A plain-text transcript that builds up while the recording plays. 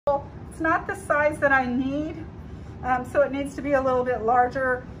It's not the size that I need, so it needs to be a little bit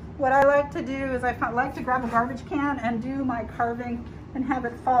larger. What I like to do is I like to grab a garbage can and do my carving and have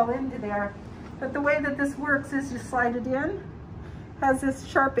it fall into there. But the way that this works is you slide it in, has this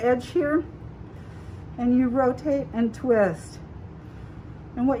sharp edge here, and you rotate and twist.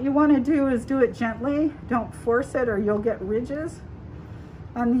 And what you want to do is do it gently. Don't force it or you'll get ridges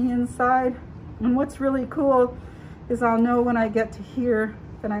on the inside. And what's really cool is I'll know when I get to here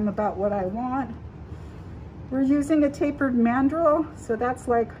that I'm about what I want. We're using a tapered mandrel, so that's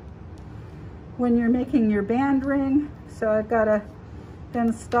like when you're making your band ring. So I've got to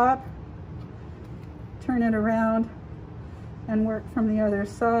then stop, turn it around, and work from the other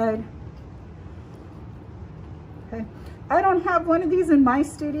side. Okay. I don't have one of these in my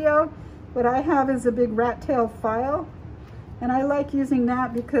studio. What I have is a big rat tail file, and I like using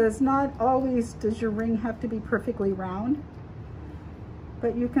that because not always does your ring have to be perfectly round.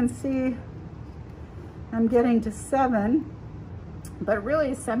 But you can see I'm getting to 7, but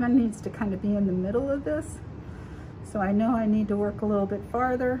really 7 needs to kind of be in the middle of this. So I know I need to work a little bit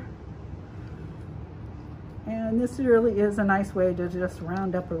farther. And this really is a nice way to just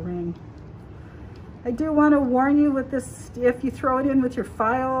round up a ring. I do want to warn you with this, if you throw it in with your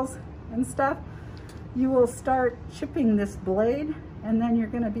files and stuff, you will start chipping this blade, and then you're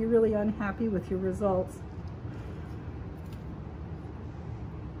going to be really unhappy with your results.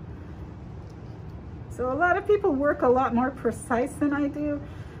 So a lot of people work a lot more precise than I do.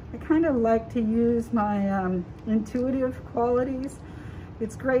 I kind of like to use my intuitive qualities.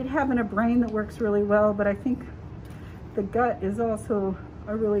 It's great having a brain that works really well, but I think the gut is also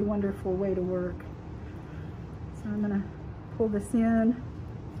a really wonderful way to work. So I'm gonna pull this in.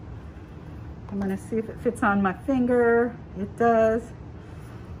 I'm gonna see if it fits on my finger. It does.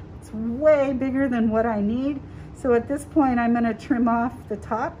 It's way bigger than what I need. So at this point, I'm gonna trim off the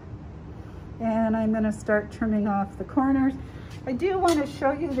top, and I'm gonna start trimming off the corners. I do wanna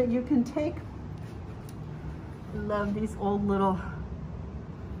show you that you can take, I love these old little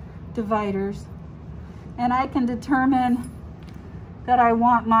dividers, and I can determine that I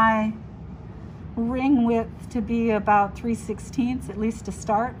want my ring width to be about 3/16, at least to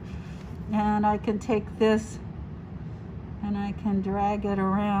start. And I can take this and I can drag it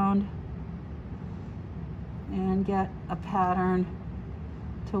around and get a pattern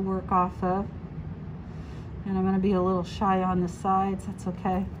to work off of. And I'm going to be a little shy on the sides, that's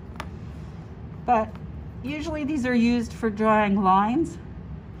okay. But usually these are used for drawing lines,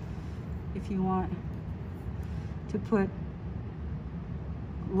 if you want to put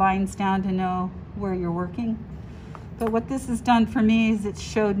lines down to know where you're working. But what this has done for me is it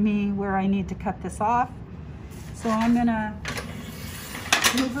showed me where I need to cut this off. So I'm gonna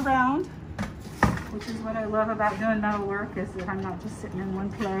move around, which is what I love about doing metal work, is that I'm not just sitting in one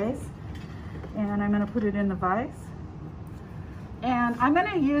place. And I'm gonna put it in the vise. And I'm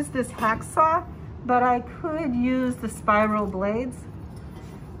gonna use this hacksaw, but I could use the spiral blades.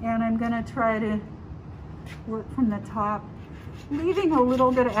 And I'm gonna try to work from the top, leaving a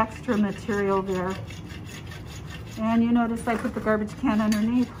little bit of extra material there. And you notice I put the garbage can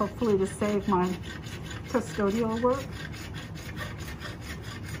underneath, hopefully to save my custodial work.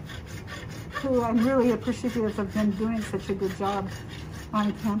 Who I'm really appreciative of them doing such a good job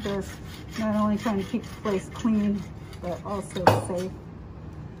on campus, not only trying to keep the place clean, but also safe.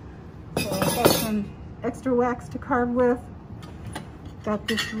 So I've got some extra wax to carve with. Got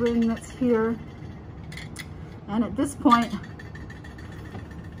this ring that's here. And at this point,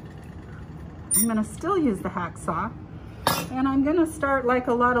 I'm gonna still use the hacksaw, and I'm gonna start, like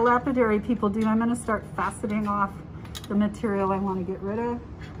a lot of lapidary people do, I'm gonna start faceting off the material I wanna get rid of.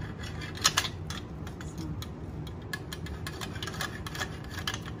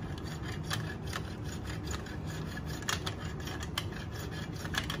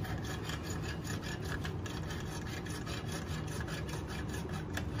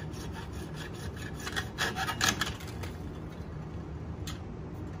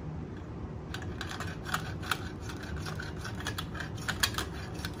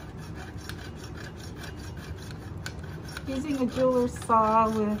 Using a jeweler's saw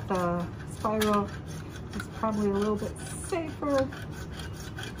with a spiral is probably a little bit safer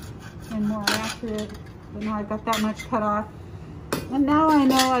and more accurate, but now I've got that much cut off. And now I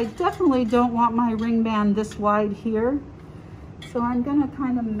know I definitely don't want my ring band this wide here, so I'm gonna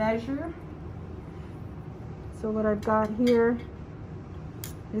kind of measure. So what I've got here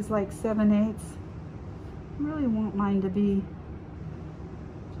is like 7/8. I really want mine to be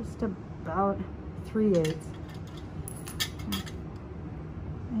just about 3/8.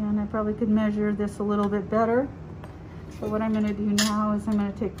 And I probably could measure this a little bit better. So what I'm going to do now is I'm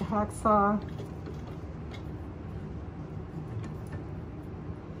going to take the hacksaw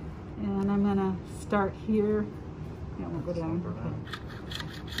and I'm going to start here. I won't go down.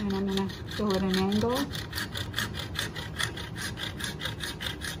 Okay. And I'm going to go at an angle.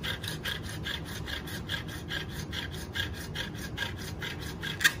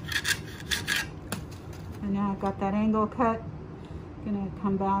 And now I've got that angle cut. I'm going to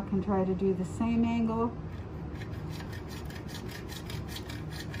come back and try to do the same angle.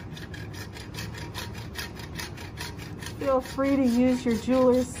 Feel free to use your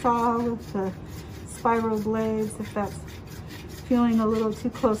jeweler's saw with the spiral blades if that's feeling a little too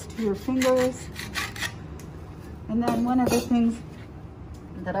close to your fingers. And then one of the things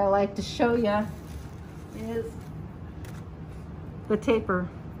that I like to show you is the taper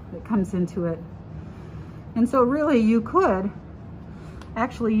that comes into it. And so really you could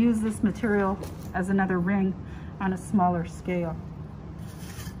actually use this material as another ring on a smaller scale.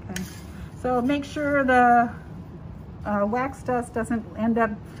 Okay, so make sure the wax dust doesn't end up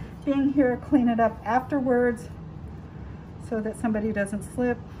being here. Clean it up afterwards so that somebody doesn't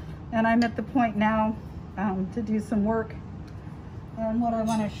slip. And I'm at the point now to do some work. And what I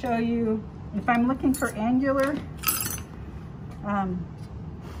want to show you, if I'm looking for angular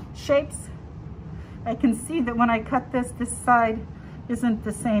shapes, I can see that when I cut this, this side isn't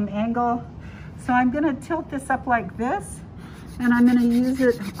the same angle. So I'm going to tilt this up like this, and I'm going to use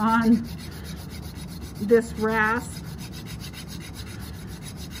it on this rasp.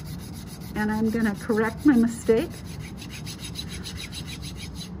 And I'm going to correct my mistake.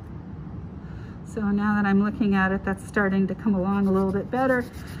 So now that I'm looking at it, that's starting to come along a little bit better.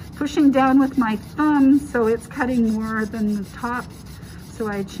 Pushing down with my thumb so it's cutting more than the top. So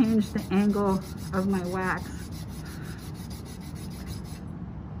I change the angle of my wax.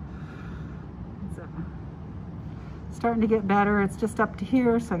 So, starting to get better. It's just up to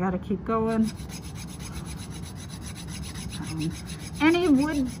here, so I got to keep going. Any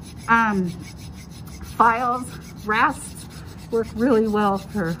wood files, rasps work really well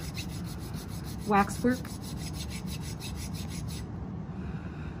for wax work.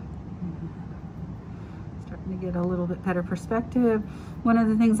 Starting to get a little bit better perspective. One of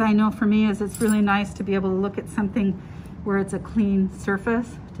the things I know for me is it's really nice to be able to look at something where it's a clean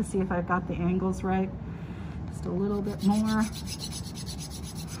surface to see if I've got the angles right. Just a little bit more.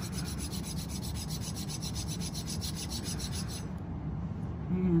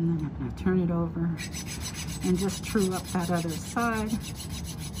 And then I'm going to turn it over and just true up that other side.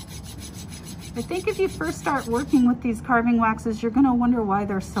 I think if you first start working with these carving waxes, you're going to wonder why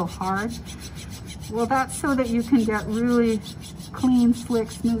they're so hard. Well, that's so that you can get really clean, slick,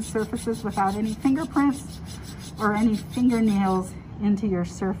 smooth surfaces without any fingerprints or any fingernails into your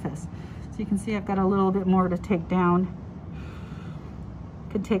surface. So you can see I've got a little bit more to take down.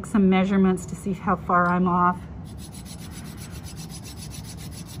 Could take some measurements to see how far I'm off.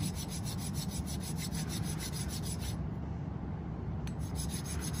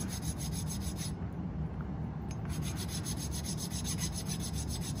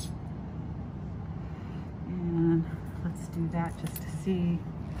 Do that just to see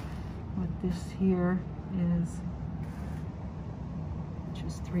what this here is,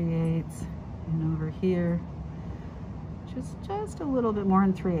 just 3/8, and over here just a little bit more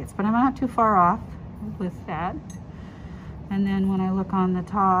than 3/8, but I'm not too far off with that. And then when I look on the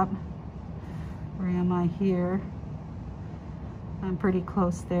top, where am I here? I'm pretty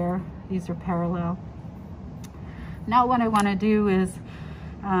close there. These are parallel. Now what I want to do is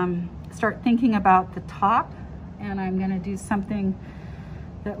start thinking about the top. And I'm going to do something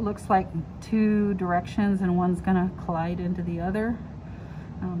that looks like two directions and one's going to collide into the other.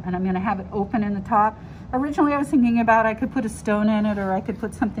 And I'm going to have it open in the top. Originally I was thinking about I could put a stone in it, or I could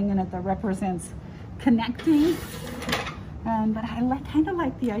put something in it that represents connecting. But I kind of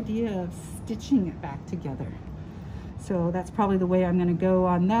like the idea of stitching it back together. So that's probably the way I'm going to go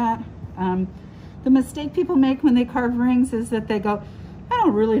on that. The mistake people make when they carve rings is that they go, I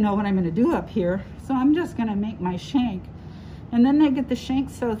don't really know what I'm going to do up here, so I'm just going to make my shank. And then they get the shank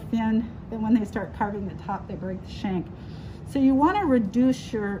so thin that when they start carving the top, they break the shank. So you want to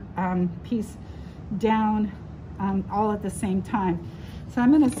reduce your piece down all at the same time. So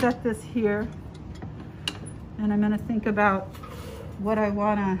I'm going to set this here, and I'm going to think about what I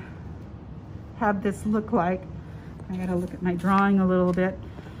want to have this look like. I got to look at my drawing a little bit.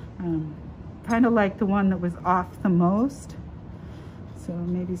 Kind of like the one that was off the most. So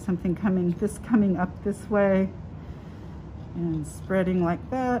maybe something coming up this way and spreading like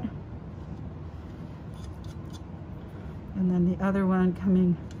that. And then the other one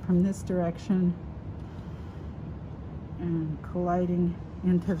coming from this direction and colliding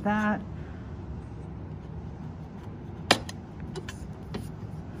into that.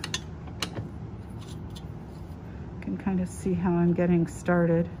 You can kind of see how I'm getting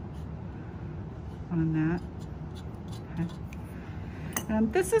started on that. Okay.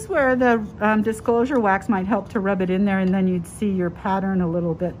 This is where the disclosure wax might help to rub it in there, and then you'd see your pattern a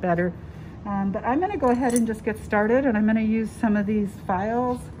little bit better. But I'm going to go ahead and just get started, and I'm going to use some of these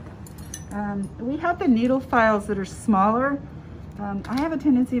files. We have the needle files that are smaller. I have a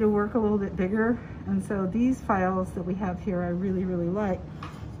tendency to work a little bit bigger, and so these files that we have here I really, really like.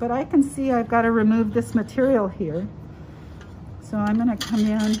 But I can see I've got to remove this material here. So I'm going to come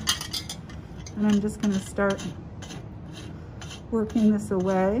in and I'm just going to start working this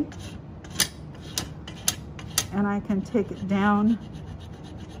away. And I can take it down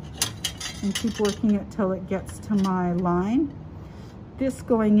and keep working it till it gets to my line. This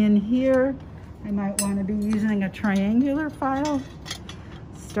going in here, I might want to be using a triangular file,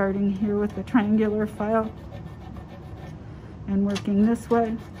 starting here with the triangular file and working this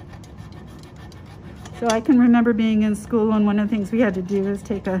way. So I can remember being in school, and one of the things we had to do is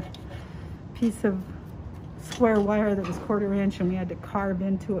take a piece of square wire that was 1/4 inch, and we had to carve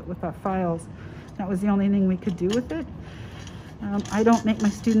into it with our files. That was the only thing we could do with it. I don't make my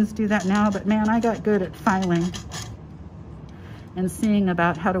students do that now, but man, I got good at filing and seeing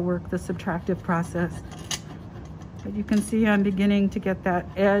about how to work the subtractive process. But you can see I'm beginning to get that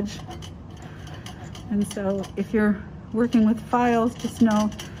edge. And so if you're working with files, just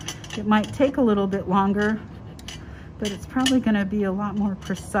know it might take a little bit longer, but it's probably going to be a lot more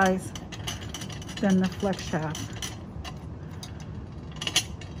precise than the flex shaft.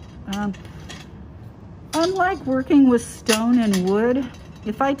 Unlike working with stone and wood,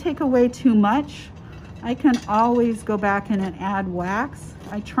 if I take away too much, I can always go back in and add wax.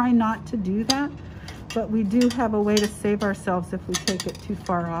 I try not to do that, but we do have a way to save ourselves if we take it too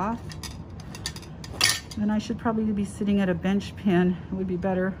far off. And I should probably be sitting at a bench pin. It would be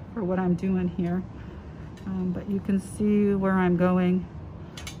better for what I'm doing here. But you can see where I'm going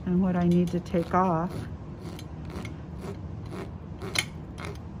and what I need to take off.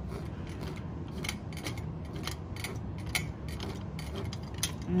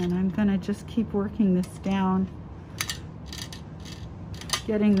 And I'm gonna just keep working this down,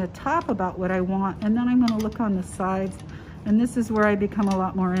 getting the top about what I want, and then I'm gonna look on the sides. And this is where I become a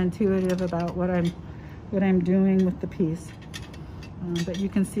lot more intuitive about what I'm doing with the piece. But you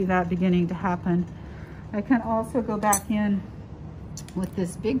can see that beginning to happen. I can also go back in with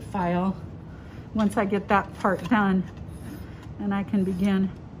this big file once I get that part done, and I can begin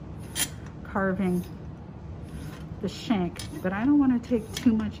carving the shank, but I don't want to take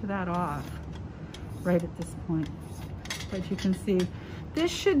too much of that off right at this point. But you can see this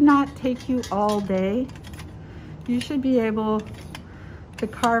should not take you all day. You should be able to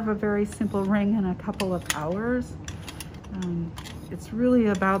carve a very simple ring in a couple of hours. It's really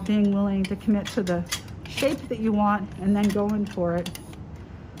about being willing to commit to the shape that you want and then going for it,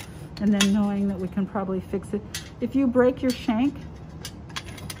 and then knowing that we can probably fix it. If you break your shank,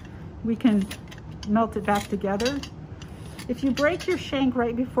 we can melt it back together. If you break your shank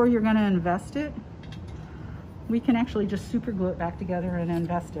right before you're going to invest it, we can actually just super glue it back together and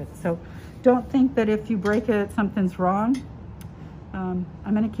invest it. So don't think that if you break it, something's wrong. I'm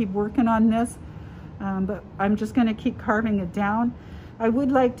going to keep working on this, but I'm just going to keep carving it down. I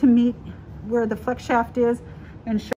would like to meet where the flex shaft is and show